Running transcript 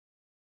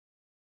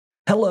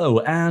Hello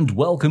and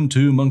welcome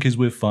to Monkeys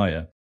with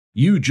Fire.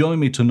 You join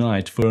me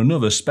tonight for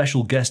another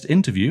special guest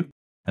interview,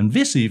 and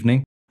this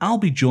evening I'll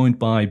be joined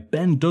by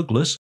Ben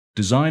Douglas,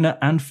 designer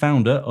and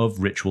founder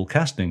of Ritual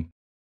Casting.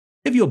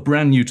 If you're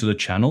brand new to the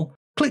channel,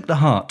 click the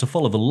heart to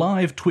follow the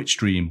live Twitch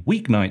stream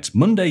weeknights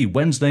Monday,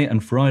 Wednesday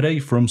and Friday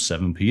from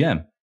 7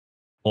 PM.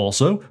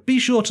 Also, be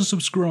sure to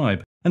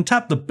subscribe and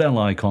tap the bell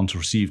icon to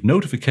receive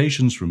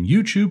notifications from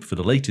YouTube for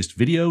the latest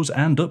videos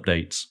and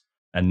updates.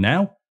 And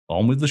now,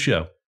 on with the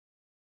show.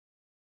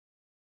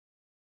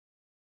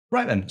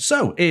 Right then,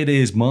 so it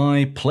is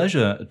my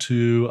pleasure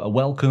to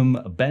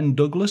welcome Ben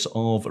Douglas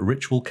of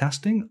Ritual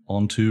Casting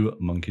onto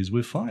Monkeys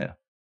with Fire.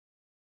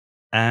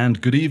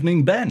 And good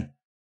evening, Ben.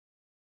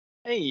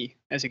 Hey,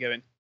 how's it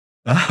going?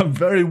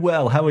 Very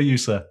well. How are you,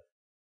 sir?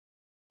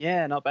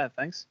 Yeah, not bad,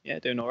 thanks. Yeah,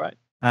 doing all right.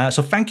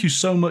 So thank you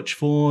so much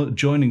for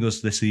joining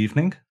us this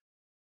evening.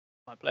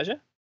 My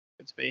pleasure.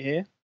 Good to be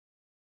here.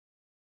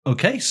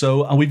 Okay,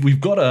 so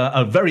we've got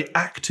a very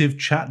active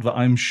chat that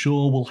I'm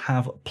sure will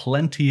have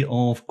plenty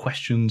of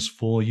questions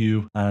for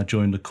you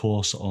during the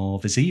course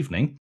of this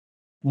evening.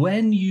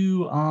 When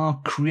you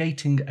are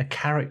creating a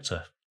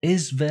character,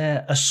 is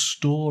there a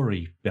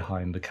story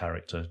behind the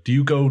character? Do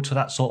you go to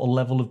that sort of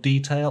level of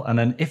detail? And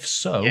then if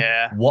so,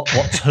 Yeah.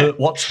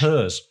 what's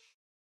hers?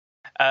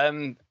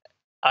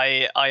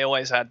 I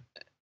always had...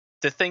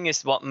 The thing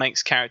is, what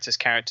makes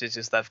characters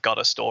is they've got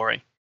a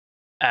story.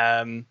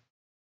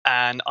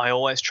 And I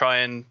always try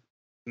and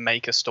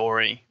make a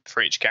story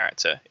for each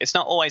character. It's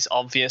not always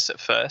obvious at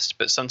first,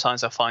 but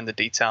sometimes I find the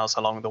details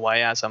along the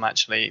way as I'm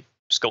actually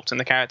sculpting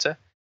the character.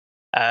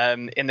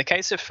 In the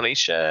case of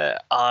Felicia,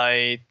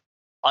 I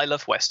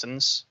love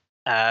westerns.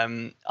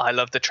 I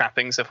love the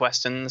trappings of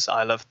westerns.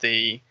 I love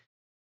the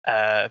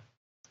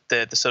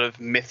sort of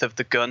myth of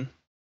the gun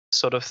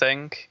sort of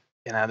thing.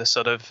 You know, the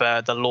sort of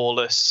the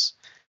lawless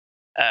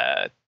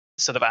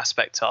sort of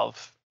aspect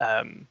of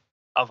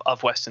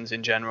westerns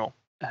in general.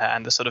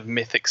 And the sort of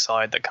mythic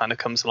side that kind of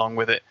comes along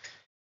with it.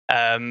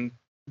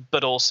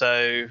 But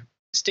also,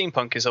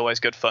 steampunk is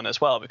always good fun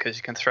as well, because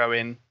you can throw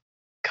in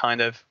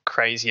kind of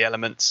crazy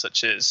elements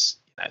such as,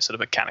 you know, sort of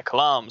mechanical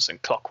arms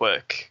and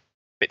clockwork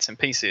bits and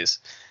pieces.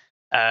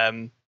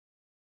 And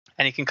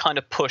you can kind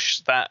of push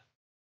that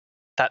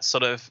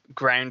sort of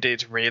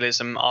grounded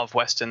realism of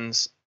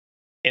westerns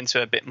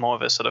into a bit more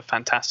of a sort of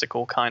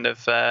fantastical kind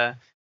of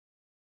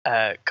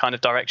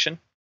direction.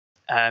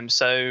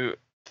 So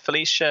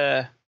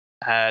Felicia...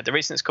 the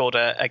reason it's called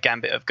a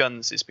Gambit of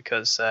Guns is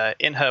because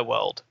in her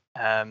world,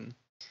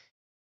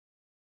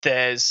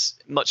 there's,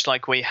 much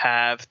like we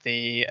have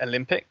the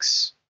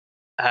Olympics,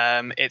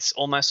 it's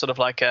almost sort of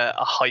like a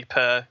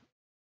hyper,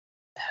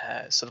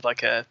 sort of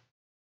like a,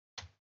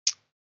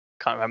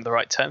 can't remember the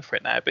right term for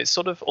it now, but it's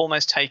sort of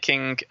almost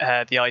taking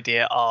the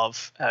idea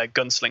of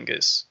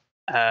gunslingers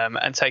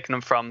and taking them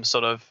from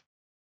sort of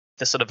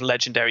the sort of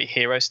legendary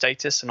hero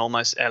status and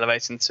almost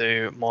elevating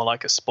to more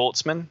like a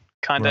sportsman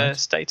kind of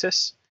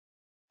status.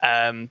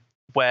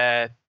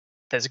 Where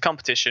there's a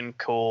competition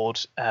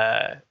called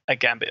the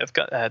Gambit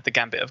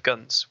of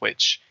Guns,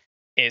 which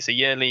is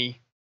a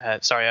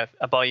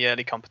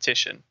bi-yearly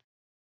competition,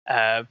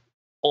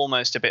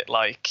 almost a bit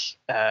like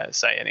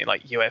say any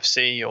like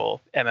UFC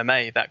or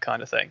MMA, that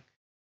kind of thing.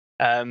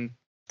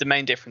 The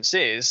main difference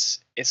is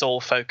it's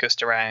all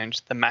focused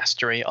around the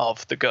mastery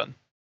of the gun,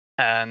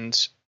 and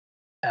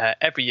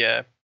every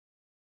year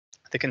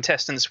the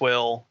contestants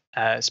will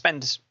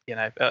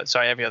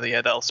every other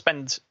year they'll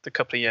spend a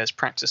couple of years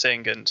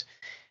practicing and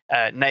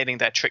nailing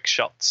their trick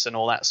shots and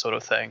all that sort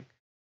of thing.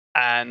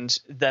 And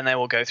then they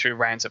will go through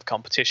rounds of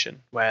competition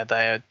where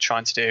they're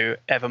trying to do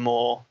ever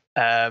more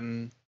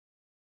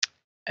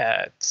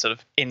sort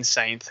of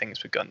insane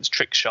things with guns,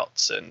 trick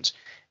shots, and,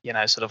 you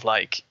know, sort of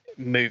like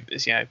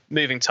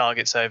moving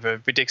targets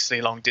over ridiculously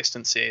long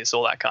distances,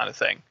 all that kind of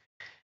thing.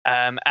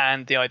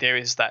 And the idea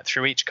is that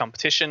through each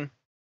competition,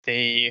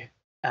 the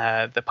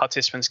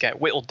participants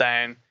get whittled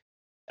down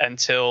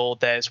until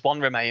there's one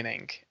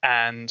remaining,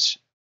 and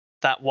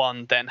that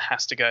one then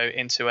has to go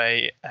into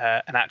an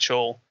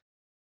actual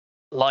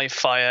live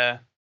fire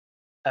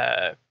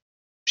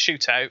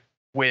shootout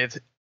with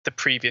the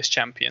previous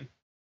champion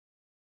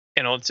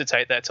in order to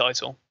take their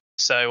title.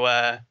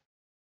 So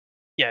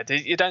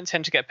you don't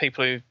tend to get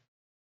people who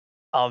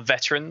are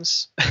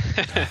veterans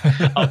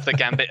of the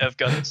Gambit of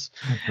Guns.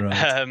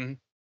 Right.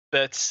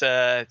 But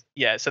so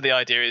the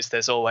idea is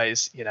there's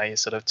always, you know, your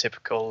sort of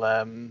typical,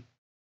 the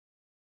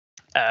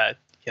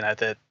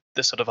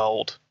sort of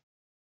old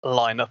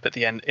line up at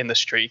the end in the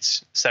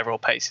street, several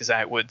paces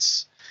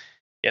outwards,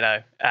 you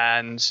know,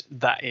 and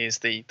that is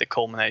the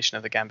culmination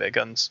of the Gambit of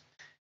Guns.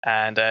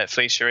 And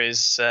Felicia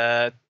is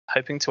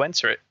hoping to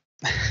enter it.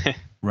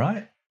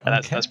 Right.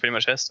 And that's pretty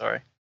much her story.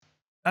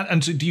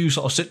 And so do you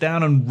sort of sit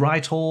down and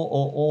write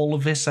all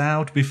of this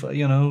out before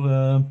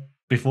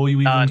before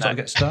you even sort of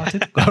get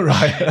started?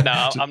 Right.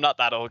 No, I'm not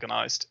that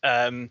organised.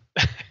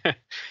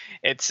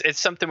 It's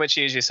something which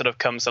usually sort of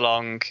comes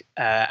along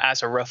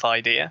as a rough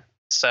idea,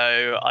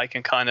 so I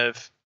can kind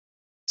of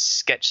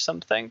sketch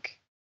something,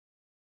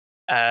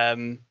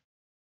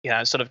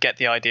 sort of get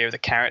the idea of the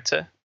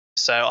character.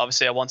 So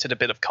obviously I wanted a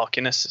bit of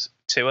cockiness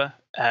to her,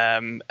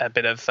 a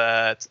bit of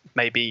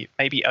maybe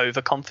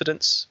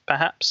overconfidence,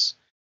 perhaps.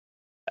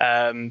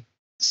 So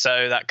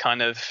that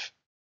kind of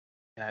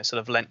sort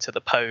of lent to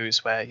the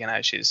pose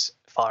where she's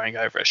firing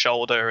over her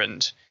shoulder,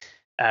 and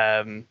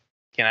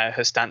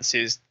her stance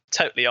is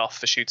totally off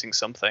for shooting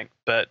something,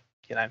 but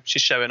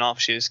she's showing off,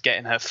 she's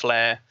getting her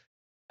flair.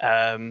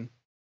 So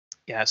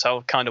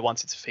I kind of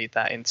wanted to feed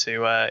that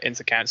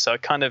into character. So I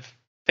kind of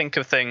think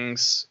of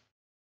things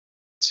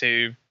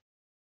to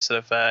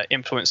sort of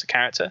influence the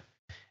character,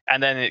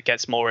 and then it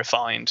gets more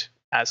refined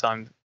as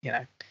I'm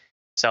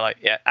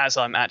as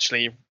I'm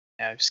actually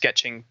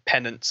sketching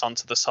pennants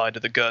onto the side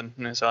of the gun,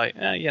 and it's like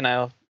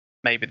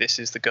maybe this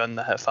is the gun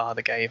that her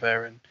father gave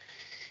her, and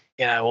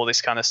all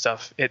this kind of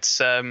stuff. It's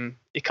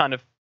you kind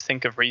of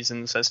think of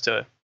reasons as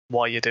to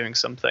why you're doing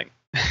something.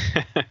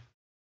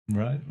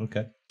 Right.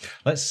 Okay.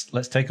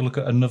 Let's take a look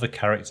at another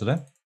character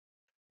then.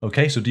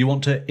 Okay. So do you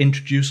want to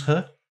introduce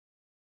her?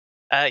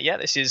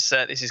 This is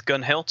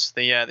Gunnhild,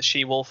 the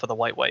she-wolf of the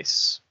White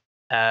Wastes.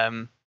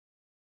 I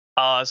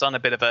was on a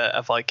bit of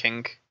a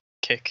Viking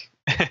kick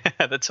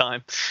at the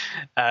time,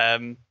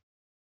 and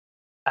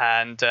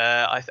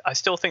I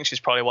still think she's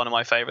probably one of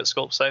my favorite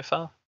sculpts so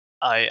far.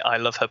 I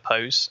love her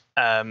pose.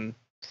 But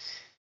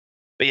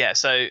yeah,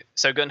 so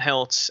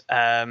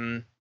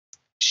Gunnhild,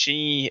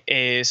 she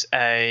is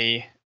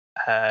a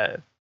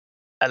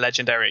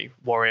legendary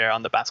warrior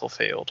on the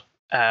battlefield,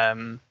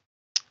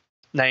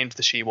 named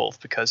the She-Wolf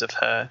because of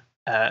her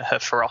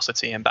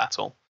ferocity in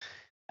battle.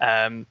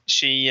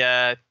 She's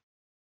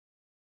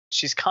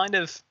kind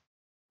of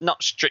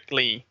not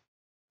strictly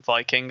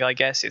Viking, I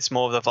guess. It's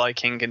more of the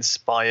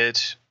Viking-inspired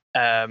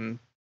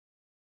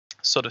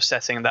sort of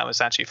setting that was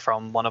actually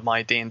from one of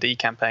my D&D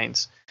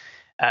campaigns.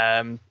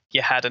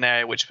 You had an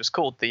area which was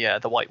called the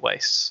White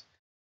Wastes,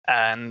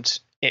 and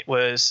it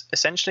was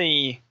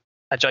essentially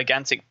a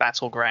gigantic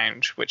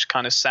battleground which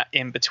kind of sat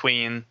in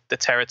between the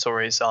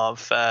territories of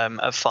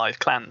 5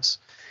 clans.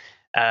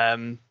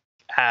 And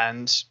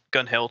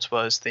Gunnhild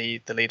was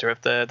the leader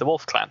of the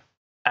Wolf clan,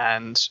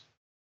 and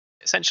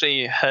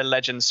essentially her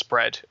legend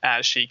spread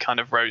as she kind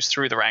of rose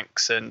through the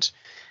ranks, and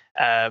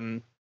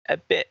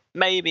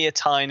maybe a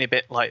tiny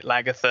bit like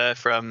Lagertha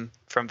from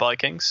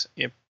Vikings.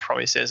 You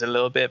probably see there's a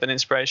little bit of an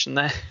inspiration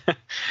there.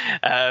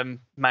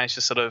 Managed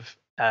to sort of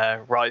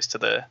rise to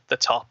the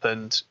top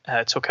and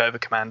took over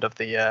command of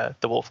the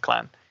Wolf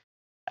clan,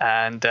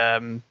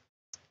 and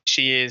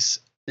she is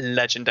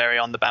legendary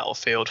on the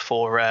battlefield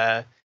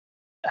for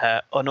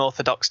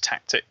unorthodox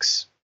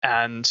tactics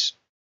and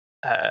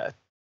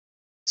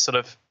sort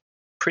of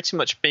pretty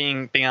much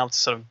being able to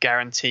sort of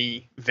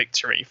guarantee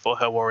victory for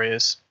her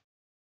warriors.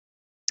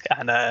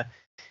 And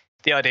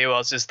the idea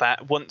is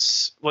that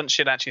once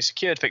she'd actually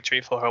secured victory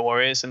for her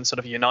warriors and sort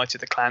of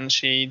united the clans,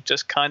 she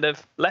just kind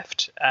of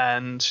left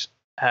and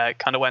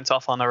kind of went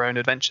off on her own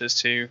adventures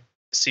to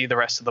see the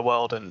rest of the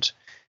world and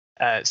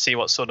see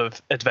what sort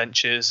of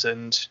adventures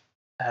and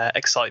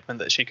excitement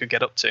that she could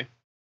get up to.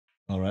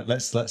 All right,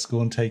 let's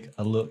go and take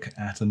a look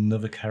at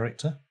another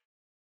character.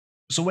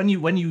 So when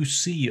you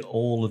see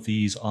all of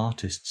these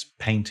artists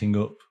painting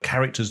up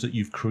characters that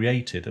you've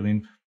created, I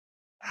mean,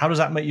 how does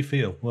that make you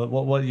feel? What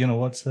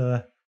what's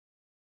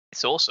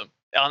It's awesome.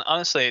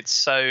 Honestly,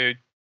 it's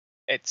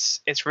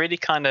really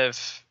kind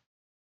of,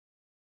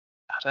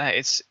 I don't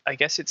know. I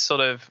guess it's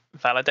sort of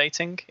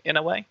validating in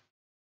a way,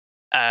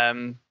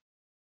 in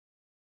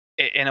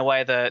a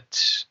way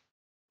that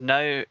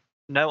no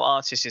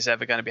artist is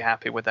ever going to be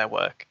happy with their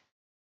work.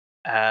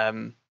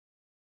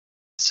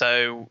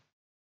 So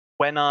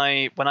when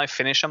I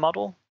finish a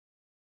model,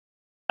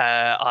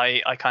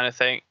 I kind of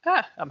think,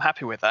 I'm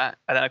happy with that,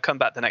 and then I come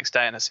back the next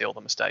day and I see all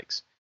the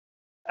mistakes,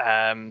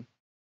 and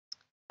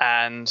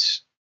I'm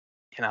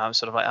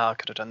sort of like, I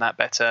could have done that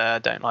better. I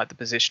don't like the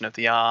position of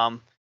the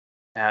arm.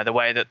 The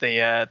way that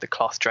the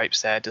cloth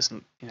drapes there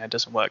doesn't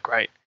work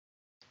great.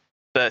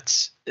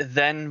 But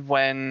then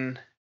when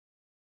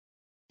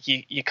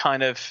you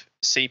kind of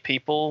see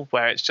people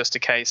where it's just a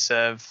case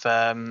of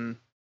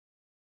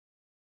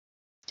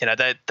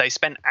they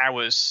spend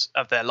hours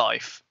of their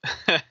life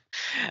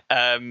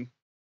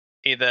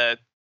either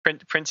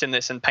printing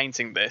this and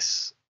painting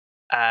this,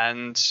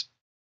 and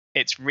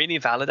it's really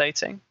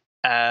validating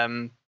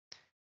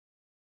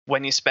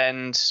when you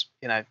spend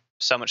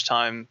so much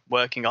time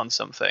working on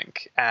something,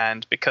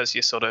 and because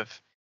you're sort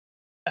of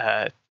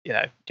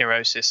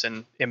neurosis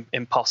and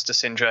imposter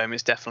syndrome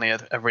is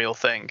definitely a real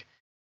thing,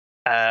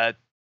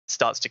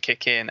 starts to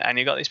kick in, and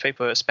you've got these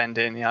people who are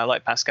spending,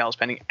 like Pascal,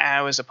 spending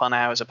hours upon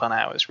hours upon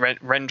hours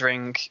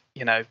rendering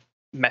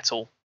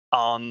metal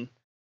on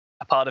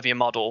a part of your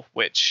model,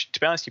 which, to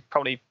be honest, you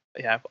probably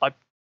I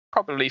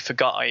probably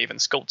forgot I even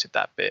sculpted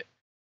that bit,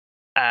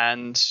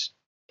 and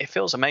it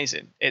feels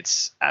amazing.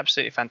 It's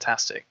absolutely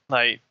fantastic.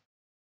 Like,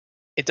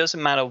 it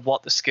doesn't matter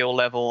what the skill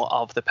level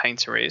of the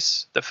painter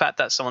is. The fact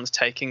that someone's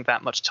taking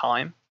that much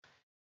time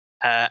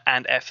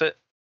and effort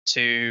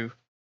to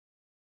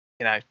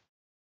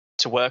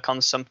to work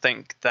on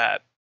something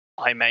that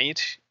I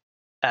made,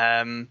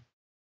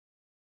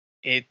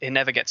 it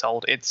never gets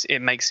old.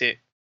 It makes it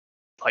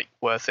like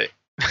worth it.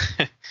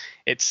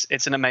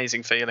 It's an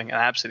amazing feeling,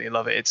 and I absolutely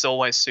love it. It's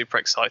always super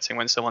exciting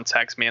when someone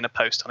tags me in a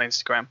post on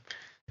Instagram,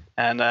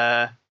 and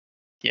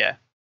yeah,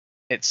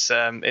 it's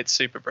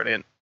super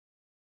brilliant.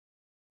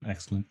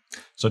 Excellent.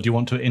 So, do you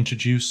want to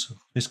introduce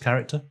this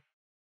character?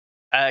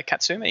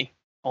 Katsumi,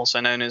 also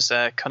known as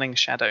Cunning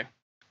Shadow.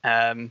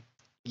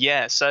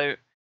 Yeah, so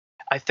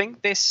I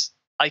think this,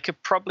 I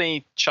could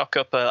probably chalk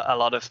up a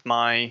lot of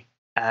my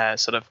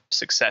sort of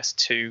success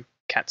to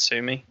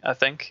Katsumi, I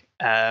think.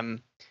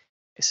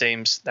 It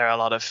seems there are a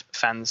lot of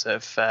fans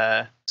of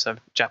sort of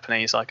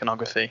Japanese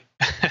iconography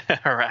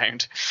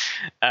around.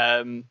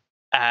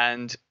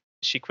 And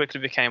she quickly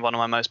became one of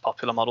my most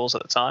popular models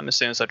at the time. As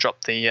soon as I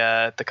dropped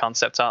the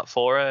concept art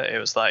for her, it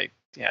was like,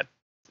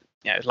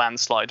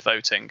 landslide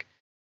voting.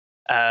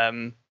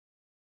 And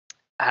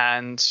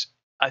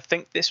I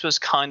think this was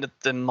kind of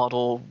the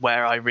model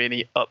where I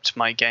really upped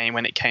my game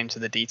when it came to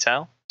the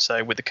detail.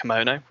 So with the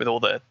kimono, with all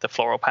the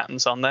floral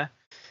patterns on there.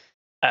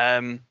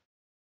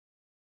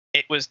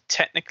 It was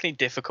technically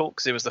difficult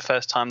because it was the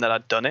first time that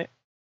I'd done it.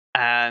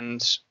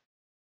 And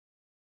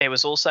it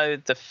was also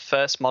the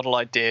first model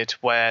I did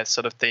where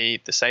sort of the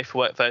safe for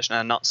work version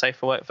and not safe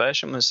for work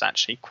version was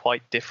actually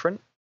quite different.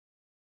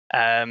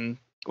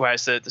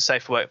 Whereas the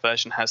safe for work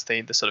version has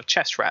the sort of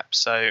chest wrap.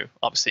 So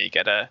obviously you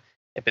get a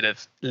bit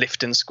of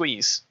lift and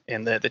squeeze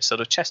in the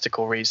sort of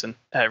chesticle region.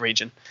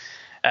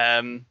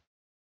 And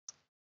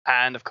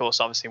of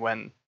course, obviously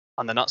when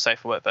on the not safe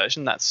for work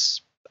version,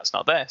 that's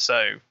not there.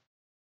 So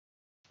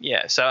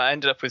yeah, so I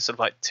ended up with sort of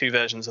like two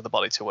versions of the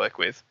body to work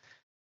with.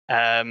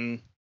 And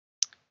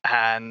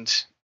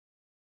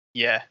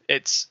yeah,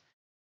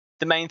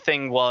 the main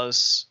thing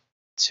was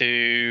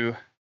to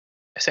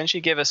essentially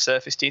give a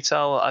surface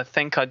detail. I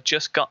think I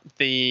just got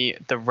the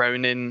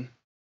Ronin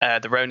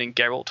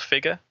Geralt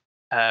figure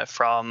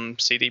from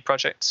CD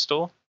Projekt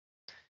store,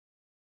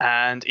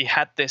 and he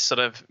had this sort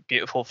of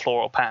beautiful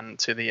floral pattern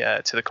to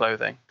the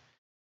clothing,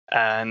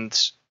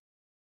 and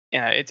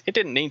it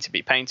didn't need to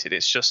be painted.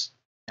 It's just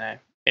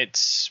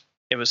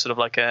it was sort of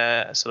like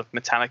a sort of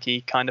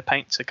metallic-y kind of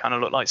paint to kind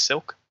of look like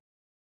silk,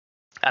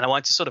 and I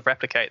wanted to sort of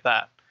replicate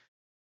that.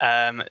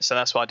 So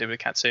that's what I did with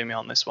Katsumi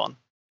on this one.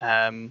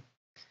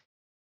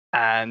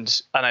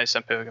 And I know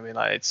some people are going to be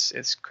like,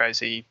 it's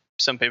crazy.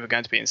 Some people are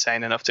going to be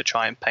insane enough to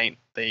try and paint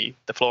the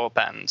floral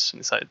patterns.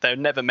 And it's like, they're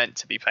never meant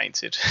to be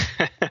painted.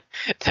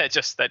 they're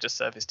just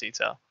surface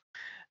detail.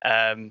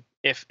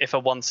 If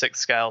a 1/6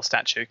 scale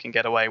statue can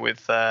get away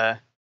with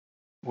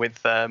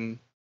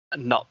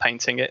not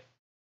painting it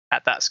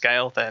at that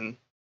scale, then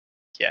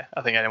yeah,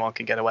 I think anyone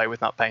can get away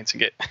with not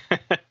painting it.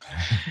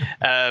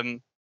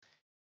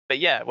 But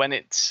yeah, when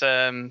it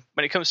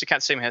comes to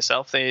Katsumi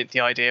herself,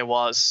 the idea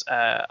was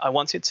I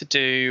wanted to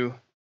do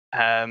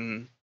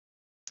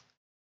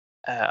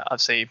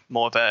obviously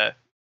more of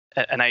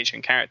an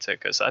Asian character,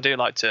 because I do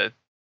like to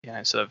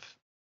sort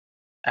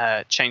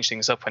of change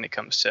things up when it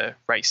comes to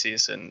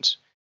races and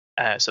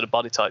sort of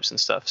body types and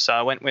stuff. So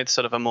I went with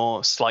sort of a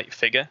more slight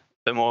figure,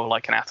 but more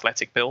like an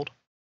athletic build.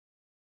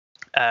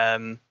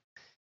 And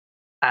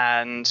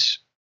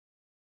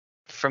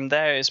from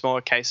there, it's more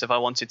a case of I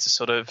wanted to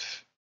sort of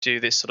do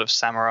this sort of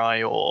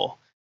samurai or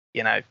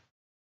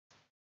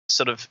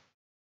sort of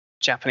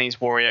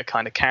Japanese warrior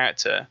kind of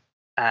character,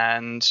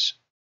 and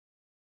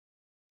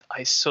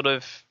I sort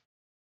of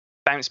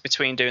bounced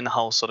between doing the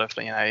whole sort of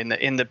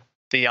in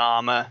the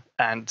armor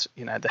and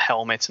the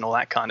helmet and all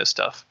that kind of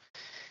stuff,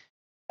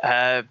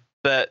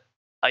 but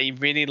I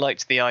really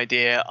liked the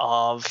idea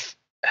of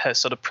her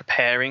sort of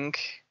preparing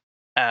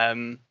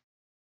her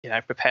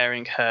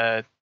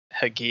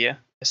gear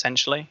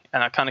essentially,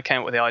 and I kind of came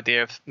up with the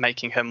idea of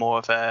making her more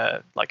of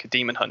a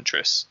demon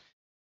huntress.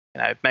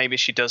 Maybe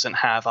she doesn't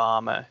have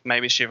armor.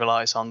 Maybe she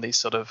relies on these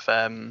sort of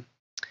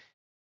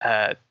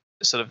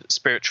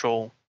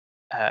spiritual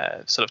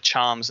sort of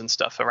charms and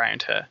stuff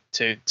around her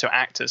to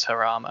act as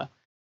her armor.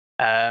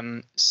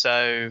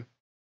 So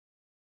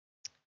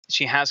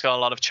she has got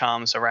a lot of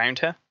charms around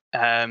her.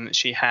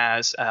 She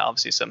has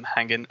obviously some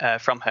hanging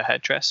from her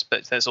headdress,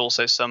 but there's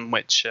also some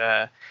which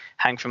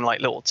hang from like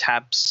little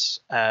tabs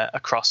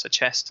across her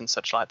chest and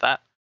such like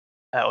that,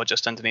 or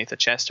just underneath her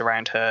chest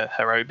around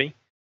her obi.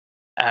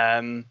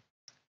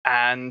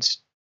 And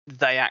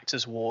they act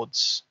as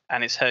wards,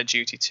 and it's her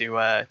duty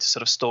to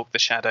sort of stalk the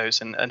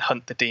shadows and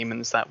hunt the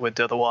demons that would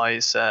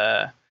otherwise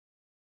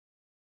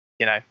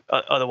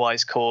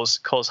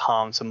cause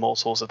harm to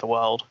mortals of the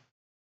world.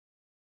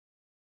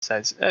 So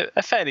it's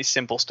a fairly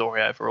simple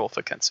story overall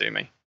for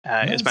Katsumi.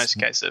 It's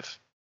mostly a case of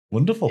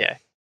wonderful. Yeah.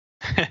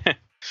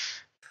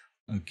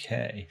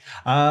 Okay.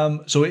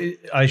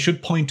 I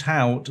should point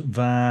out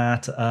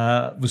that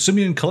the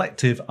Simian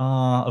Collective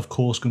are, of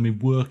course, going to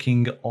be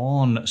working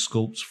on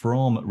sculpts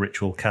from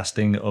Ritual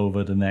Casting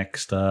over the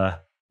next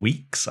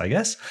weeks, I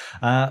guess.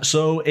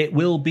 So it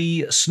will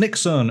be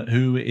Snickson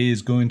who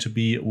is going to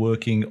be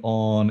working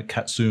on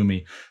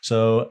Katsumi.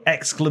 So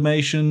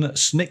exclamation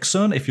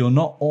Snickson, if you're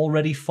not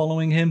already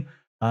following him,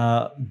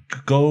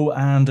 go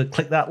and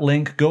click that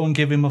link, go and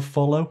give him a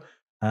follow.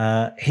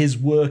 His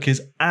work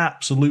is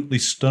absolutely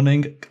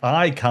stunning.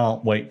 I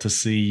can't wait to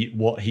see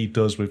what he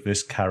does with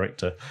this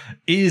character.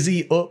 Is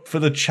he up for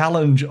the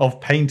challenge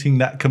of painting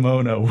that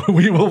kimono?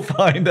 We will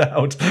find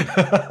out.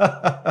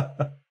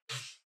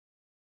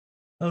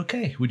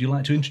 Okay, would you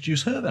like to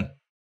introduce her then?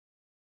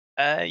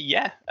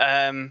 Yeah.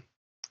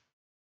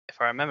 If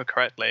I remember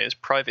correctly, it's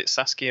Private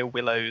Saskia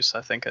Willows,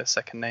 I think her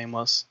second name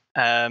was.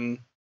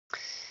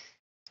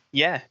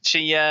 Yeah,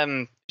 she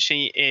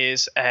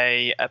is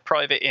a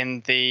private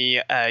in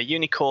the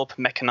Unicorp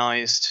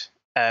mechanized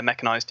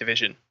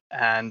division,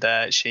 and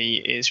she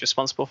is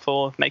responsible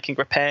for making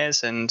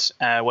repairs and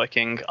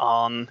working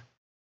on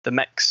the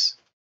mechs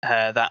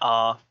that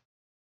are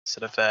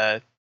sort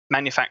of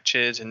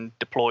manufactured and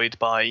deployed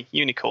by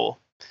Unicorp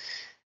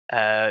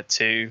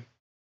to,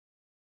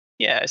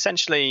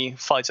 essentially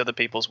fight other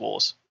people's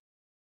wars.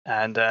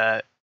 And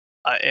it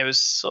was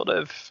sort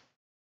of,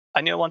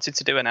 I knew I wanted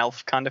to do an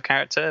elf kind of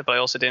character, but I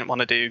also didn't want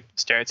to do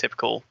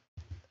stereotypical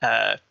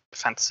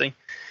fantasy.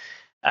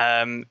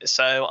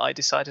 So I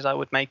decided I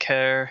would make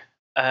her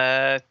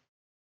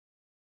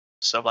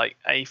sort of like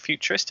a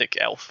futuristic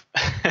elf,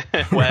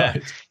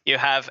 where you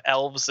have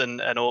elves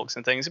and orcs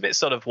and things, a bit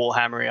sort of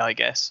Warhammery, I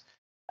guess.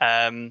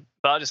 But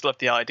I just love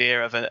the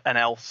idea of an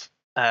elf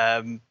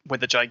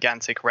with a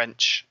gigantic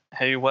wrench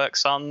who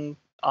works on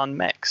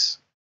mechs.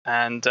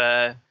 And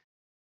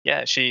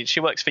she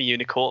works for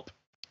Unicorp,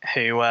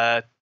 who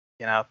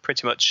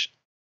pretty much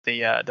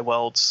the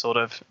world's sort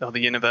of, or the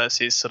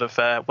universe's sort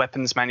of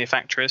weapons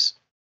manufacturers.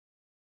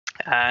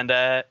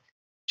 And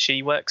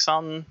she works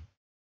on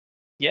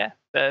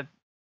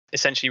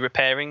essentially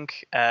repairing,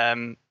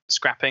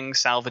 scrapping,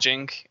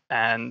 salvaging,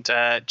 and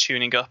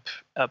tuning up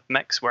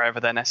mechs wherever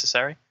they're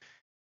necessary.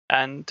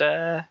 And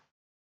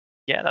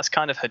that's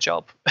kind of her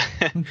job.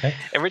 Okay.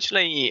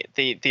 Originally,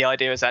 the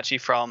idea was actually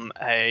from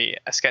a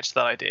sketch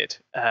that I did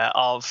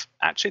of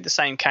actually the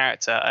same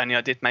character, only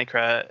I did make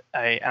her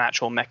an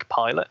actual mech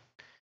pilot.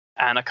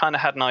 And I kind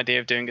of had an idea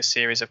of doing a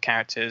series of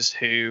characters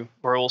who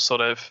were all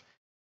sort of,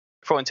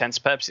 for all intents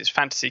and purposes,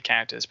 fantasy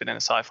characters, but in a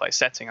sci-fi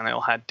setting, and they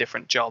all had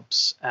different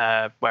jobs,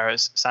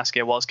 whereas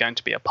Saskia was going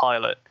to be a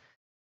pilot.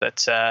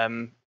 But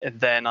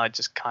then I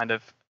just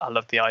I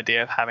love the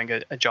idea of having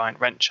a giant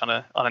wrench on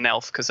an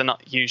elf, because they're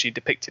not usually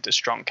depicted as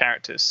strong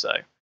characters. So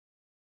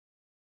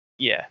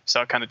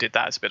I kind of did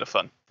that as a bit of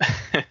fun.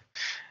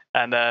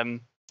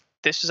 And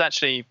this was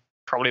actually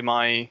probably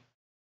my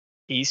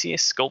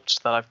easiest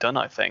sculpt that I've done,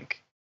 I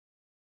think.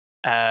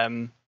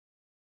 I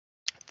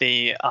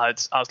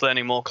was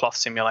learning more cloth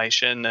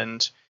simulation,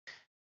 and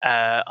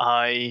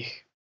I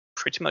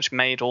pretty much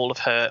made all of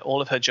her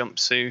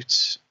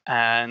jumpsuits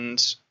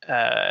and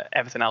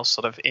everything else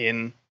sort of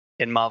in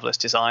Marvelous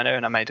Designer,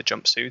 and I made a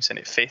jumpsuit and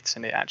it fit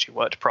and it actually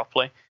worked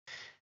properly.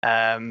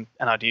 And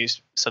I'd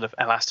use sort of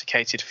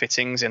elasticated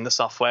fittings in the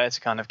software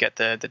to kind of get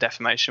the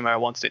deformation where I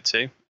wanted it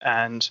to.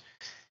 And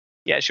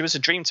she was a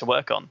dream to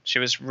work on. She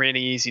was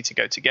really easy to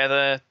go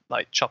together,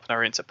 like chopping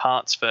her into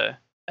parts for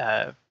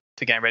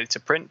getting ready to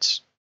print.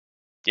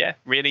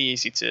 Really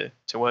easy to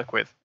work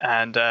with.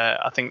 And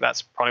I think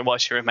that's probably why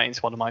she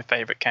remains one of my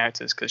favorite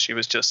characters, because she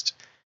was just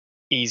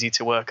easy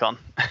to work on.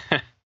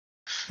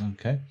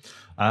 Okay.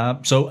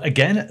 So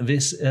again,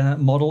 this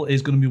model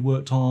is going to be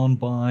worked on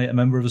by a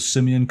member of the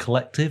Simian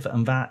Collective,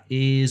 and that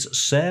is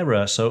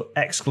Sarah. So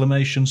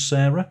exclamation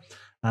Sarah.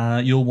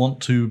 You'll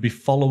want to be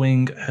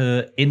following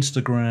her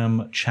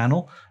Instagram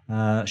channel.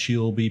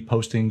 She'll be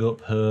posting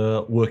up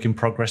her work in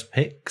progress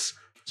pics.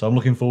 So I'm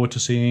looking forward to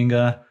seeing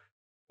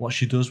what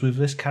she does with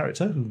this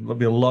character. It'll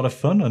be a lot of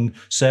fun, and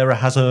Sarah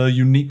has a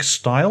unique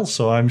style,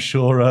 so I'm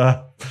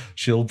sure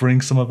she'll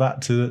bring some of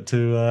that to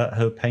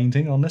her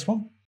painting on this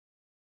one.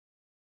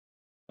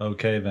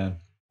 Okay, then.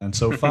 And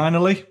so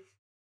finally,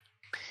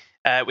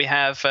 we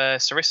have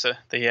Sarysa,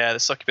 the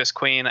succubus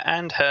queen,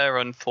 and her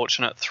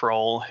unfortunate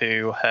thrall,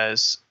 who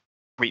has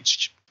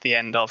reached the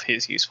end of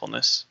his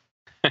usefulness.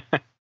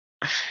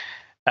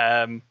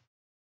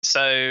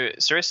 So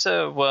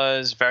Sarysa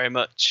was very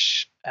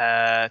much,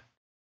 I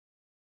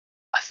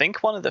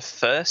think, one of the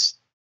first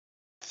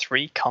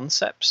 3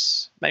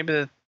 concepts,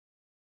 maybe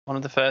one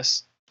of the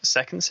first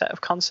second set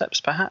of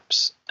concepts,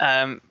 perhaps.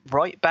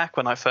 Right back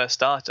when I first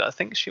started, I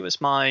think she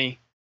was my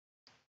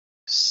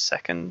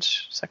second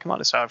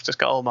model. So I've just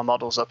got all my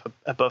models up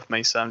above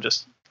me, so I'm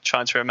just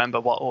trying to remember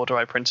what order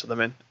I printed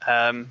them in.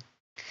 I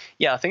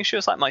think she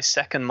was like my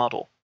second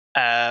model.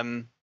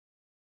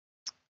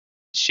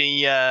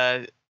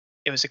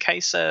 It was a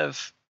case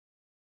of,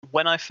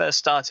 when I first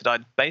started,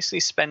 I'd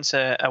basically spent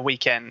a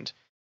weekend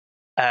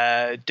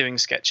doing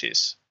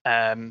sketches.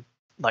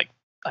 Like,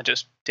 I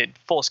just did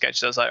 4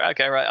 sketches. I was like,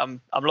 okay, right,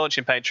 I'm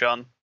launching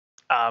Patreon.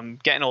 I'm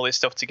getting all this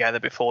stuff together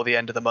before the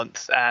end of the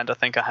month, and I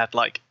think I had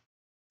like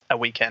a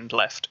weekend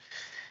left.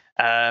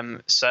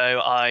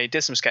 So I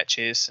did some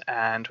sketches,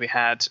 and we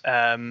had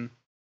I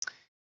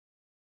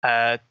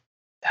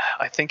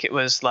think it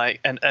was like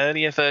an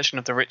earlier version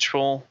of the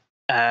ritual.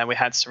 We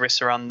had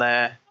Sarysa on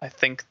there. I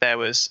think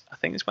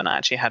it's when I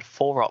actually had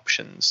 4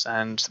 options,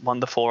 and one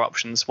of the 4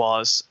 options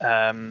was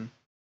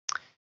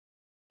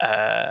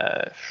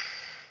I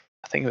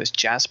think it was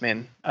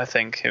Jasmine. I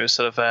think it was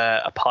sort of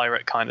a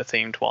pirate kind of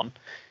themed one.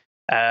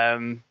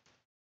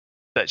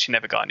 But she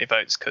never got any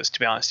votes because, to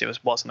be honest, it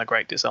wasn't a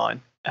great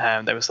design.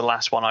 There was the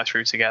last one I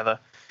threw together,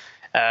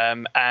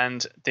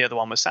 and the other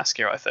one was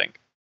Saskia, I think.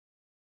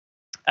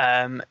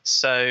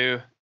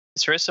 So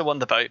Sarysa won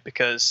the vote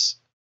because,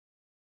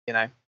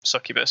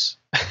 succubus.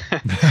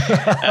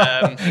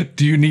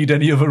 Do you need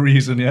any other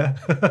reason? Yeah.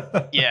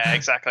 Yeah,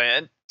 exactly.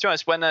 And to be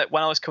honest, when I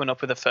was coming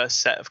up with the first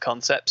set of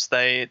concepts,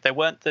 they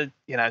weren't the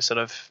sort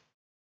of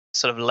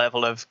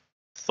level of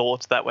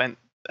thought that went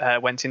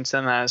into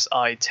them as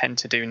I tend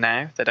to do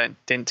now. They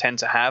didn't tend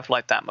to have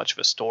like that much of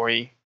a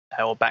story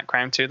or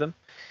background to them.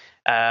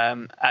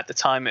 At the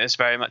time, it was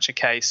very much a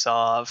case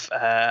of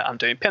I'm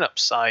doing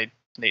pinups. I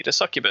need a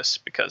succubus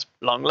because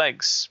long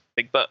legs,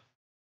 big butt.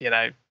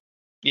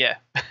 Yeah.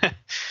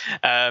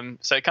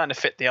 So it kind of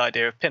fit the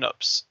idea of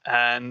pinups,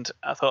 and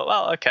I thought,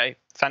 well, okay,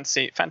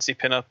 fancy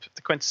pinup.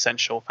 The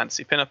quintessential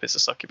fancy pinup is a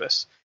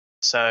succubus.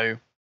 So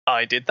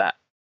I did that,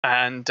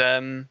 and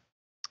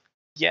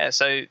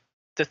So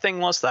the thing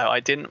was, though, I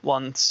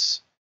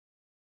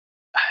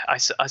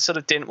sort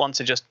of didn't want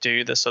to just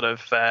do the sort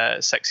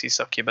of sexy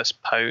succubus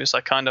pose. I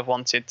kind of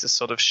wanted to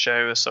sort of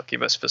show a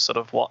succubus for sort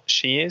of what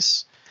she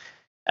is.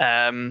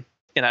 A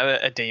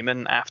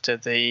demon after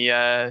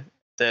the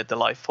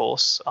life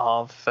force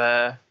of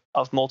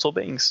mortal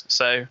beings.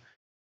 So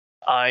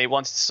I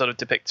wanted to sort of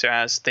depict her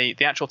as the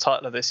actual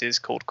title of this is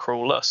called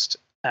Cruel Lust,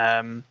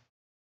 and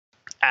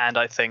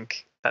I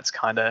think that's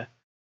kind of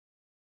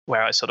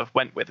where I sort of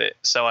went with it.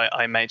 So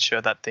I made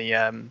sure that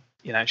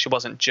she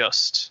wasn't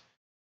just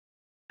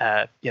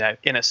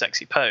in a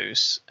sexy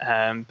pose,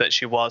 but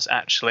she was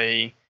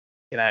actually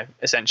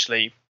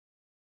essentially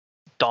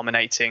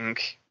dominating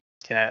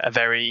a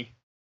very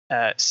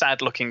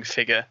sad looking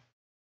figure.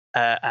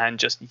 And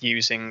just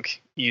using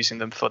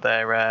them for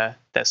their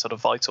sort of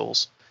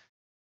vitals,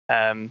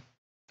 and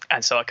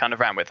so I kind of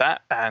ran with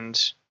that, and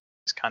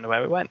it's kind of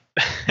where we went.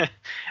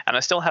 And I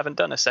still haven't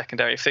done a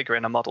secondary figure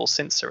in a model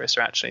since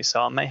Sarysa, actually,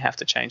 so I may have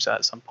to change that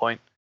at some point.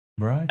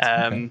 Right.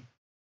 Okay.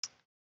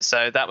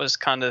 So that was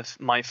kind of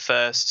my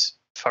first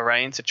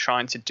foray into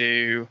trying to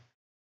do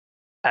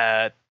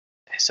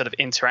sort of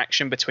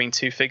interaction between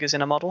two figures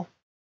in a model,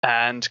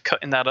 and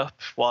cutting that up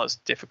was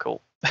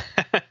difficult.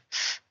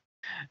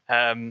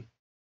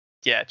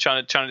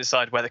 Trying to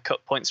decide where the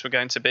cut points were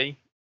going to be,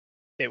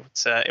 it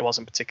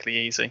wasn't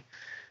particularly easy,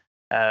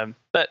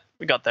 but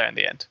we got there in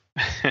the end.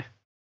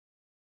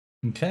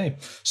 Okay,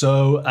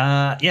 so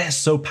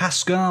so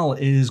Pascal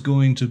is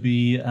going to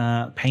be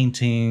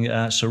painting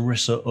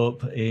Sarysa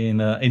up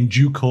in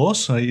due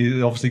course.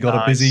 You obviously got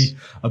Nice.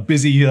 a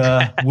busy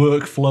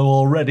workflow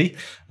already.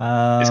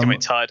 He's gonna be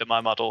tired of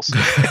my models.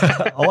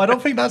 Oh, I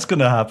don't think that's going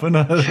to happen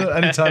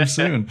anytime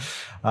soon.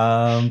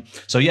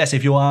 So yes,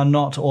 if you are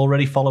not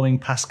already following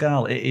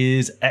Pascal, it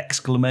is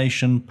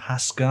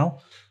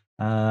 !Pascal.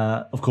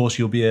 Of course,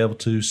 you'll be able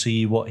to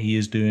see what he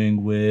is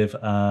doing with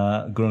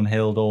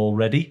Gunnhild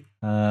already.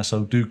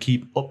 So do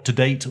keep up to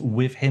date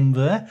with him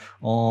there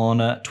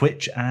on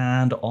Twitch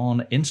and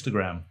on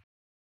Instagram.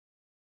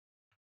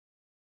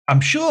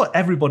 I'm sure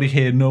everybody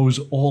here knows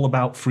all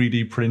about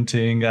 3D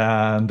printing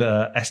and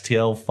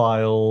STL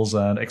files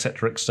and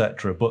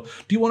etc. But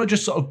do you want to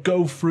just sort of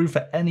go through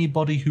for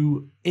anybody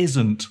who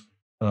isn't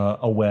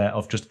aware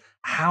of just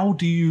how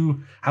do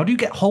you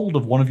get hold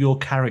of one of your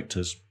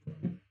characters?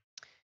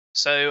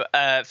 So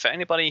for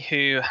anybody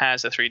who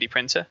has a 3D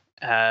printer,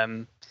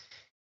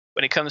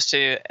 when it comes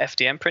to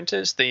FDM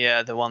printers,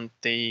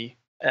 the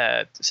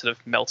sort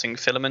of melting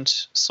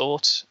filament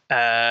sort,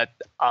 I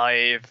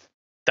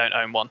don't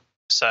own one,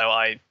 so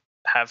I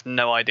have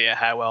no idea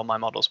how well my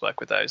models work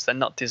with those. They're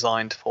not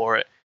designed for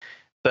it.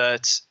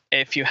 But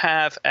if you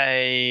have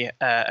a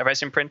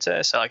resin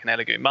printer, so like an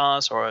Elegoo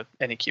Mars or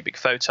any cubic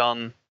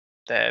photon,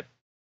 they're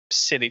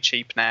silly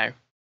cheap now.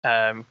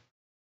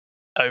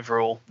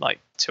 Overall, like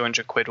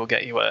 200 quid will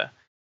get you a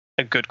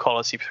good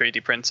quality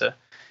 3D printer.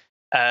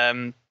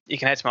 You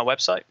can head to my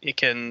website. You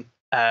can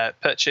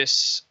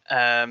purchase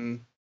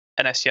an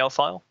STL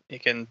file. You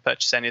can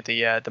purchase any of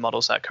the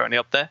models that are currently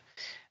up there.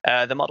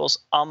 The models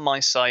on my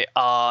site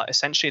are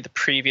essentially the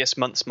previous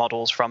month's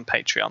models from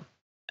Patreon.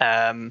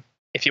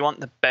 If you want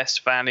the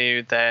best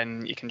value,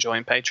 then you can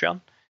join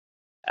Patreon,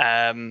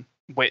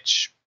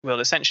 which will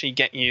essentially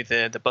get you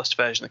the bust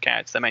version of the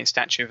character, the main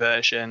statue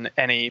version,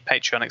 any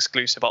Patreon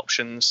exclusive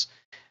options,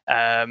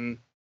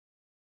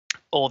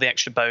 all the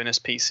extra bonus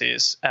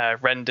pieces,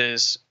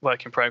 renders,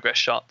 work in progress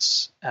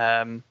shots,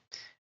 and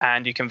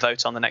you can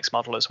vote on the next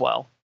model as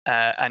well.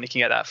 And you can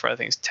get that for, I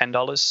think it's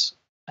 $10.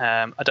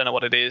 I don't know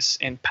what it is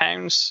in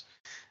pounds.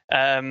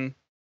 But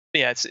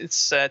yeah, it's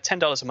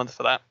 $10 a month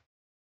for that.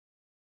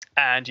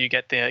 And you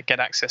get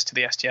access to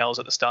the STLs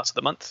at the start of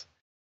the month,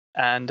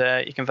 and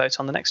you can vote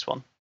on the next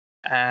one.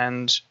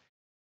 And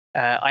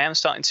I am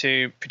starting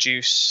to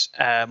produce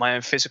my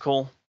own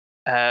physical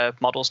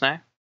models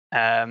now.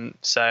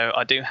 So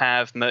I do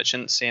have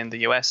merchants in the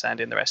US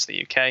and in the rest of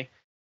the UK.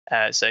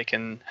 So you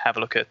can have a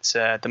look at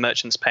the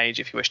merchants page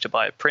if you wish to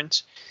buy a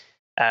print.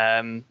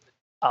 A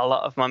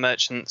lot of my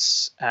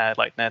merchants,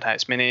 like Nerd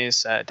House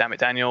Minis, Damn It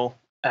Daniel,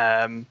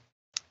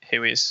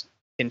 who is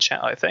in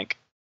chat, I think.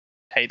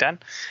 Hey, Dan.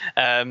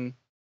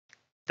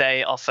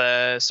 They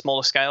offer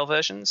smaller scale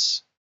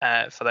versions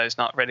for those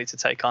not ready to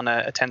take on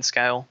a 10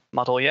 scale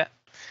model yet.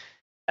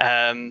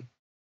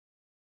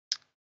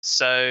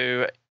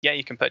 So, yeah,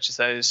 you can purchase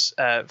those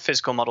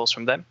physical models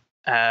from them.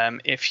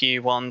 If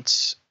you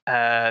want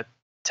 10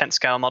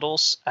 scale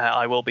models,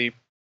 I will be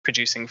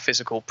producing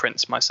physical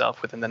prints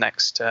myself within the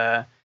next,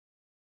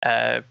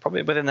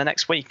 probably within the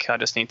next week. I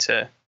just need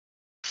to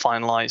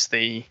finalize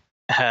the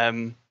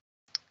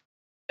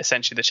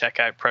essentially the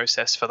checkout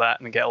process for that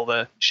and get all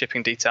the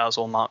shipping details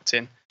all marked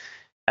in.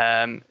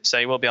 So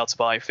you will be able to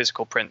buy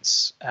physical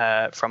prints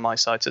from my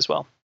site as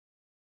well.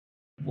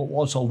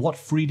 What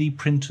 3D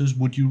printers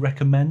would you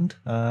recommend?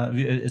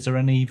 Is there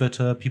any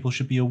that people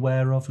should be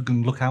aware of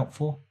and look out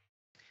for?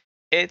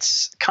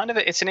 It's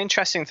it's an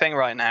interesting thing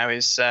right now.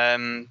 Is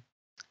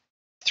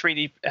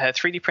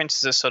 3D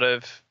printers are sort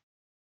of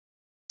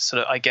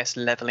I guess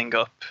leveling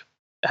up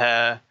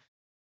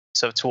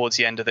sort of towards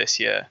the end of this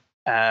year.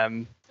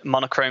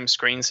 Monochrome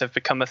screens have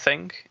become a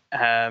thing.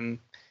 The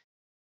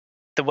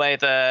way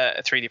the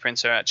 3D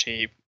printer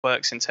actually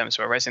works in terms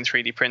of a resin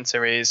 3D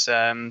printer is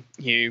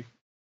you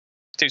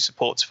do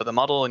supports for the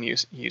model and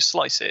you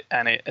slice it,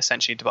 and it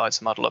essentially divides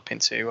the model up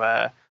into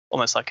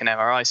almost like an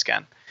MRI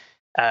scan.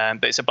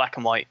 But it's a black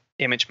and white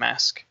image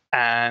mask,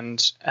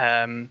 and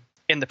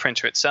in the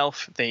printer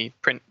itself, the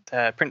print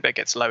bed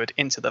gets lowered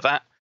into the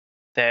vat.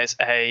 There's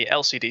a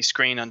LCD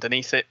screen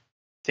underneath it.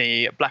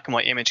 The black and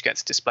white image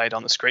gets displayed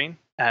on the screen.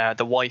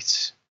 The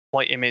white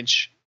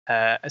image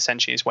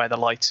essentially is where the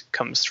light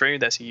comes through.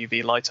 There's a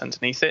UV light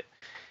underneath it,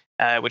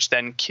 which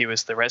then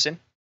cures the resin.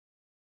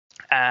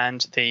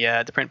 And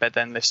the print bed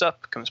then lifts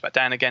up, comes back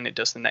down again. It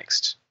does the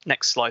next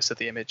slice of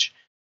the image.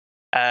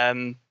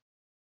 And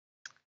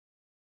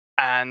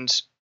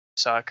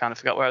so I kind of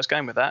forgot where I was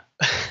going with that.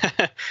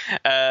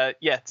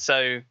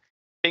 So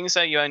being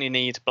so you only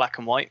need black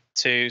and white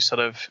to sort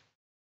of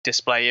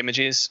display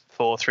images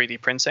for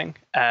 3D printing.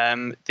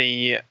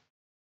 The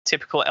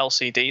typical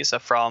LCDs are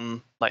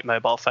from like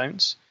mobile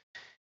phones.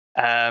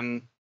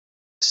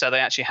 So they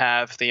actually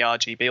have the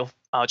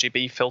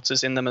RGB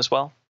filters in them as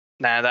well.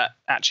 Now that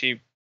actually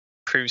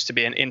proves to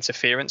be an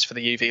interference for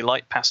the UV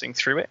light passing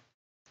through it.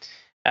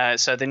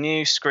 So the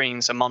new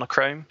screens are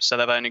monochrome, so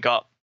they've only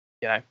got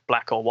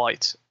black or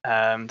white.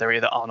 They're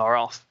either on or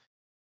off.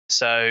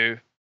 So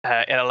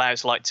it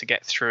allows light to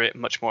get through it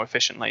much more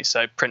efficiently.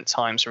 So print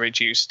times are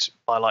reduced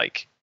by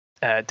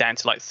down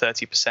to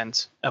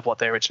 30% of what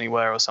they originally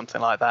were, or something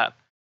like that.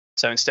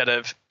 So instead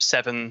of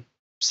 7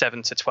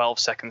 to 12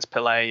 seconds per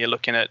layer, you're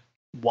looking at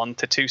 1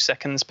 to 2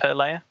 seconds per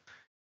layer.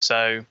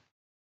 So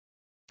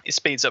it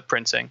speeds up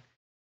printing.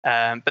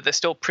 But they're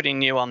still pretty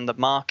new on the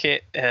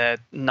market,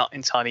 not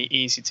entirely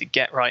easy to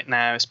get right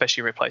now,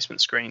 especially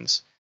replacement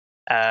screens.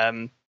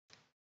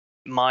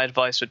 My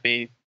advice would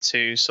be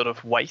to sort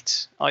of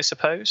wait, I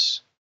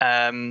suppose,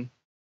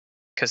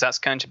 because that's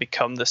going to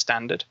become the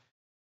standard.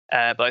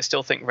 But I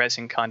still think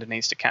resin kind of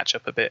needs to catch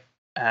up a bit.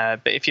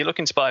 But if you're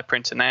looking to buy a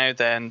printer now,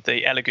 then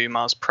the Elegoo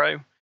Mars Pro,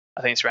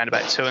 I think it's around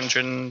about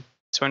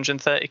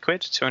 230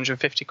 quid,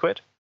 250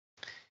 quid.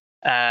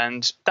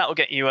 And that will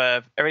get you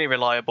a really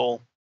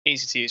reliable,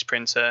 easy to use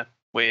printer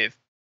with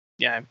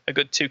a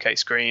good 2K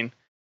screen,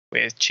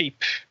 with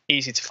cheap,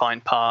 easy to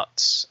find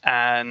parts,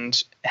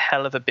 and a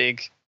hell of a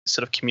big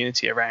sort of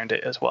community around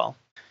it as well.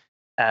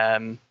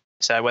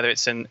 So whether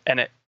it's an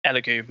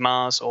Elegoo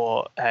Mars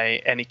or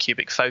a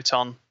Anycubic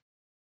Photon,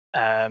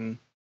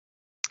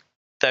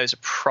 those are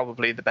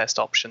probably the best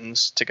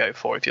options to go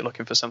for if you're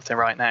looking for something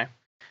right now.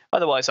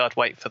 Otherwise, I'd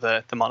wait for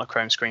the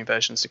monochrome screen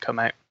versions to come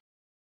out.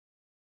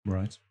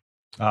 Right.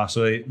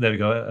 So there we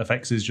go.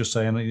 FX is just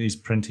saying that he's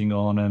printing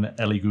on an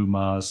Elegoo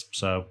Mars.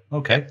 So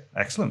okay,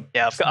 excellent.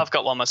 Yeah, I've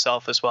got one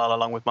myself as well,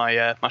 along with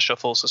my my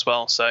shuffles as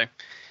well. So,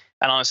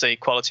 and honestly,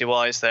 quality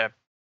wise, they're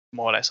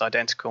more or less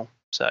identical.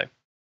 So,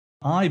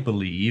 I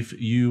believe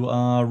you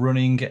are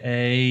running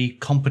a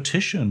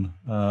competition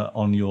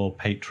on your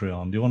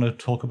Patreon. Do you want to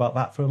talk about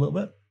that for a little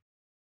bit?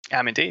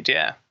 Indeed,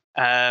 yeah.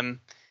 I'm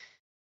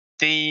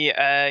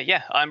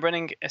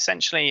running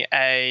essentially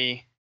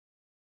a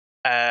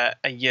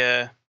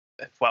year.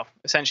 Well,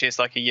 essentially, it's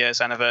like a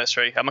year's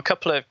anniversary. I'm a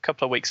couple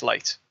of weeks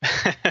late,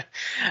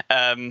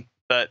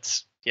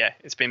 but yeah,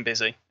 it's been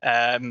busy.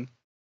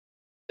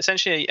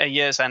 Essentially, a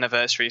year's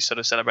anniversary sort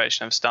of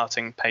celebration of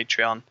starting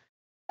Patreon.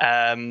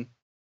 I'm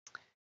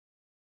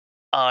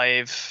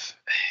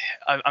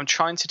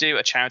trying to do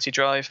a charity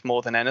drive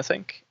more than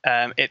anything.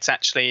 It's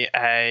actually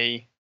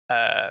a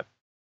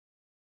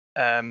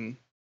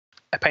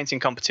painting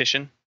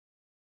competition,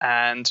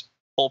 and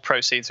all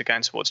proceeds are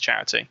going towards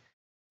charity.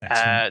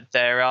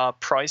 There are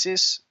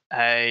prizes.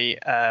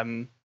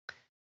 An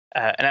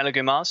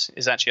Elegoo Mars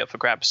is actually up for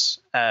grabs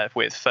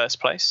with first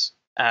place,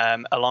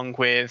 along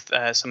with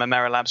some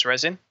Amera Labs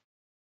resin,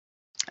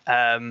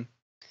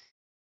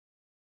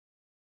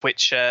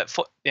 which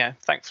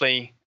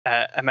thankfully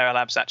Amera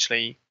Labs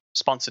actually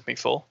sponsored me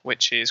for,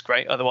 which is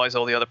great. Otherwise,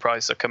 all the other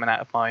prizes are coming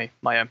out of my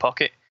own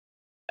pocket.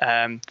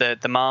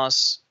 The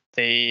Mars,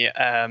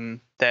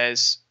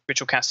 there's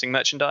ritual casting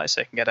merchandise,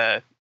 so you can get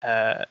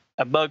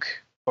a mug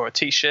or a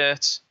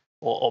T-shirt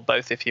or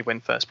both if you win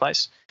first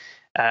place,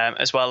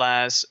 as well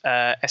as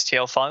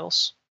STL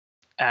files,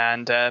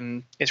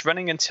 and it's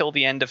running until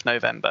the end of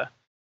November.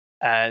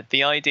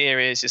 The idea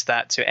is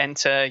that to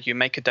enter, you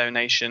make a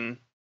donation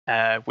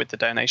with the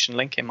donation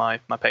link in my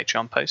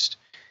Patreon post,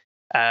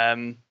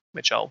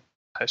 which I'll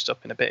post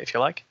up in a bit if you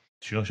like.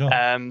 Sure.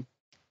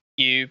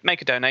 You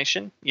make a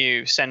donation,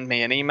 you send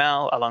me an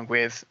email along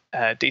with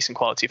decent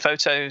quality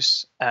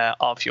photos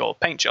of your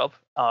paint job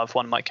of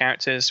one of my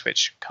characters,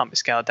 which can't be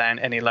scaled down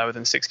any lower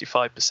than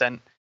 65%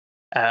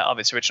 of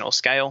its original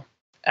scale.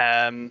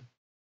 And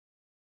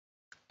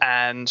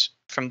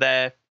from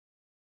there,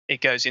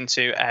 it goes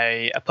into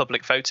a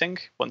public voting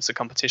once the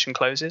competition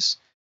closes.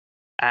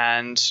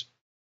 And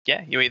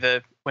yeah, you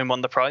either win one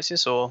of the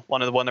prizes or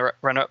one of the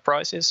runner-up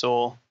prizes,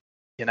 or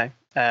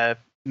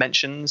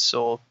mentions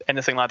or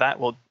anything like that.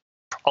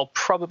 I'll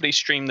probably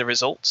stream the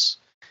results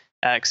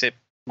because it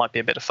might be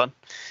a bit of fun.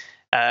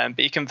 But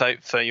you can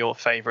vote for your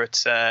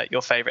favorite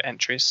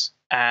entries,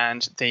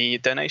 and the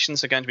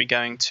donations are going to be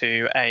going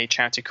to a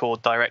charity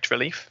called Direct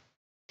Relief.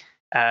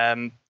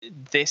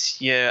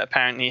 This year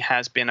apparently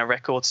has been a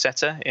record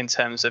setter in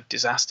terms of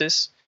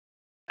disasters,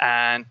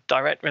 and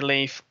Direct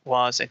Relief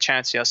was a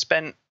charity I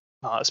spent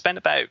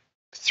about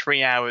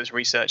 3 hours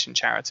researching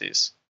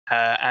charities,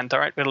 and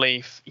Direct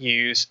Relief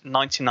use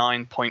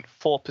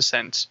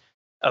 99.4%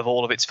 of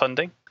all of its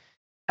funding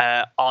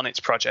on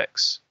its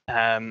projects,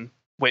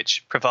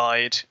 which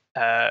provide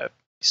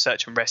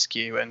search and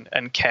rescue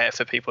and care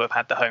for people who have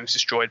had their homes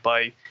destroyed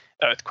by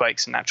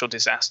earthquakes and natural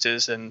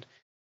disasters and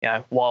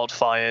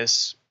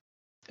wildfires,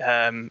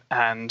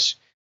 and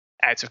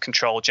out of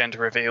control gender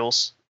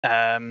reveals,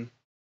 and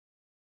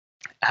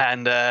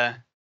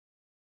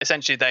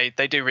essentially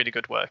they do really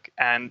good work,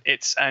 and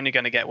it's only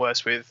going to get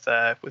worse with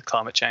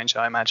climate change,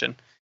 I imagine.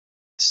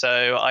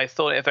 So I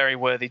thought it a very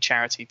worthy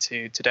charity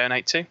to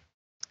donate to,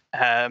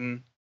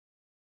 and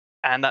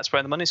that's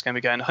where the money's going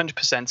to be going.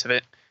 100% of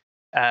it.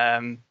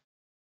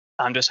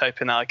 I'm just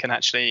hoping that I can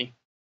actually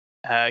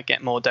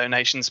get more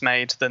donations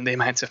made than the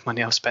amount of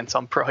money I've spent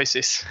on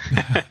prizes.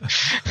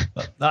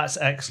 That's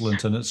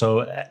excellent. And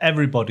so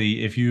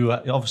everybody, if you've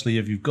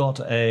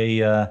got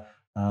a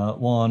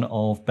one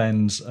of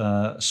Ben's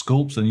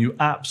sculpts, then you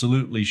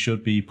absolutely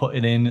should be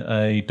putting in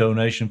a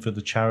donation for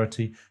the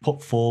charity.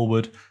 Put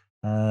forward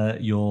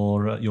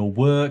your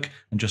work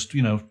and just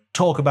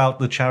talk about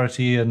the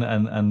charity and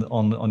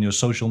on your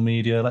social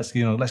media. Let's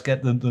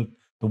get the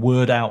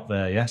word out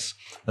there. Yes,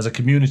 as a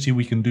community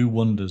we can do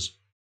wonders.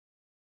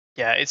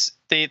 Yeah, it's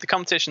the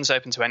competition's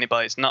open to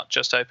anybody. It's not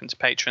just open to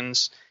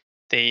patrons.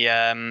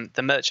 The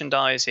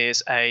merchandise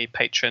is a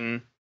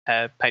patron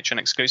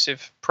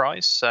exclusive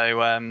prize.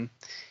 So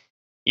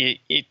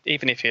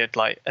even if you're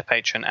like a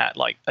patron at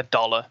like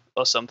 $1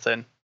 or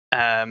something,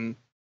 as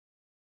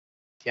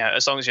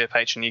long as you're a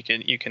patron,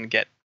 you can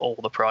get all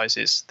the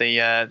prizes.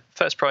 The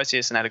first prize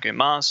is an Elegant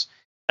Mars,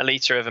 a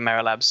litre of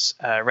Amerilabs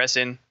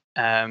resin,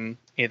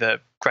 either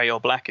grey or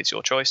black, it's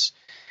your choice,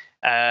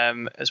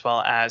 as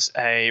well as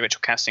a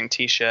ritual casting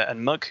T-shirt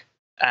and mug,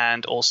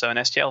 and also an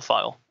STL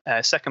file.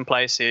 Second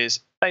place is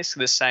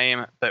basically the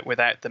same, but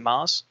without the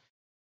Mars,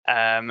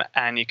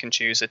 and you can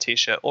choose a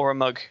T-shirt or a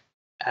mug,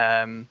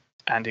 and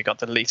you got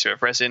the litre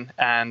of resin.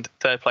 And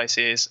third place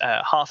is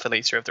half a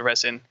litre of the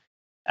resin,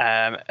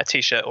 a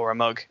T-shirt or a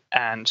mug,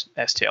 and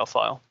STL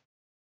file.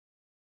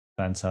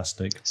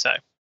 Fantastic. So,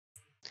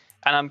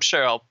 and I'm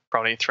sure I'll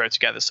probably throw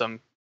together some,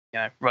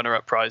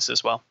 runner-up prizes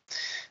as well.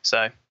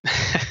 So,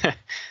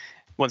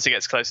 once it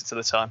gets closer to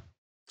the time.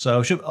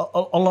 So,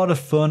 a lot of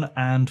fun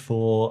and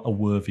for a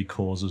worthy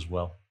cause as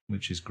well,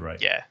 which is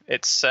great. Yeah,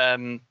 it's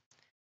been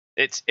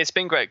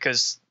great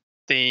because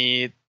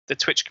the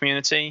Twitch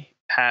community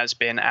has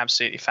been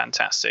absolutely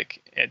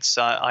fantastic. It's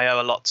I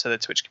owe a lot to the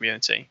Twitch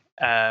community.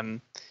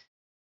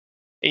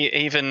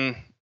 Even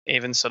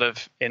sort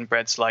of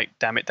inbreds like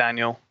Damn It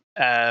Daniel.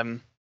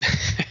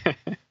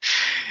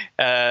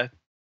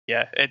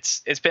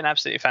 It's been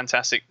absolutely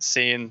fantastic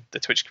seeing the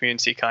Twitch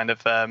community kind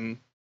of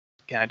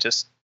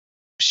just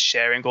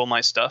sharing all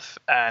my stuff,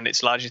 and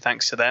it's largely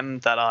thanks to them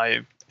that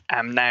I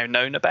am now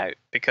known about,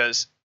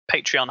 because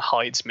Patreon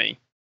hides me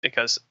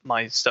because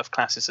my stuff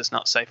classes as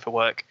not safe for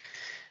work.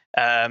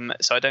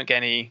 So I don't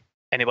get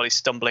anybody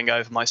stumbling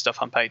over my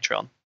stuff on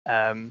Patreon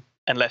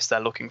unless they're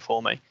looking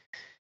for me.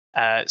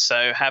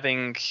 So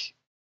having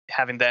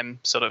them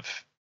sort of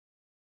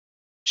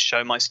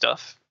show my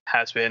stuff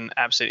has been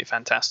absolutely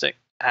fantastic,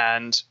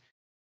 and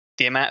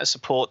the amount of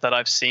support that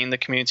I've seen the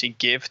community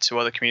give to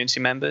other community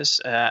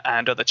members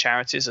and other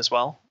charities as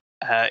well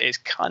is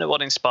kind of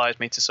what inspired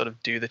me to sort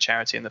of do the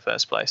charity in the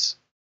first place.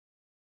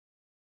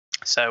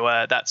 So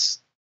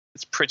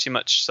it's pretty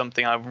much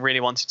something I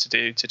really wanted to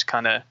do, to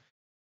kind of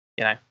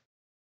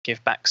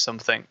give back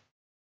something.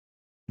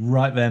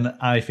 Right then,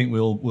 I think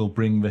we'll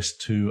bring this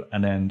to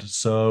an end.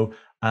 So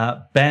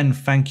Ben,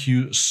 thank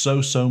you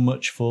so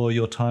much for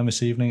your time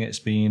this evening. It's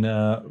been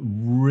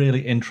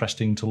really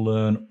interesting to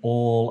learn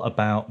all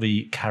about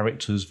the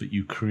characters that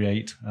you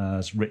create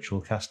as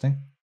ritual casting.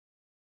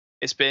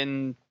 It's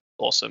been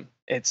awesome.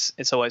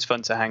 It's always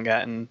fun to hang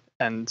out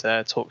and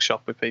talk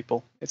shop with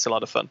people. It's a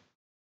lot of fun.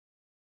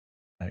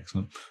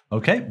 Excellent.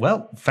 Okay,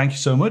 well, thank you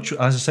so much.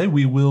 As I say,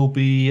 we will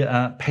be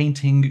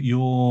painting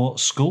your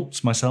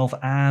sculpts, myself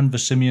and the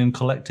Simian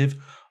Collective,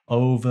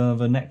 over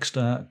the next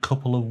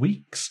couple of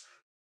weeks.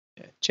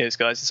 Yeah, cheers,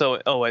 guys. It's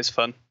always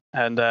fun,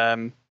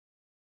 and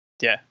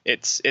yeah,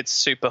 it's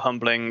super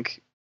humbling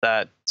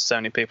that so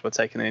many people are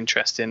taking an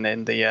interest in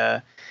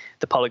the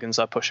polygons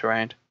I push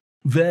around.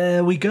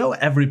 There we go,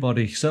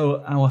 everybody.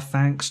 So our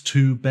thanks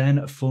to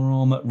Ben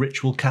from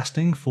Ritual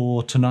Casting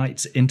for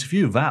tonight's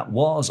interview. That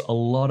was a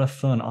lot of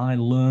fun. I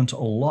learned a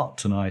lot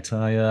tonight.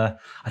 I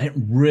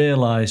didn't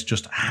realize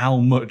just how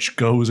much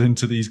goes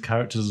into these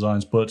character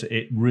designs, but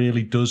it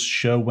really does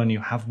show when you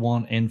have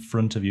one in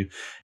front of you.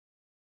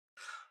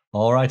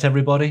 All right,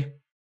 everybody.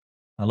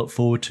 I look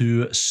forward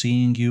to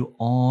seeing you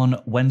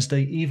on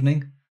Wednesday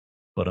evening.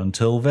 But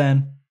until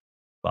then,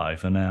 bye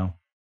for now.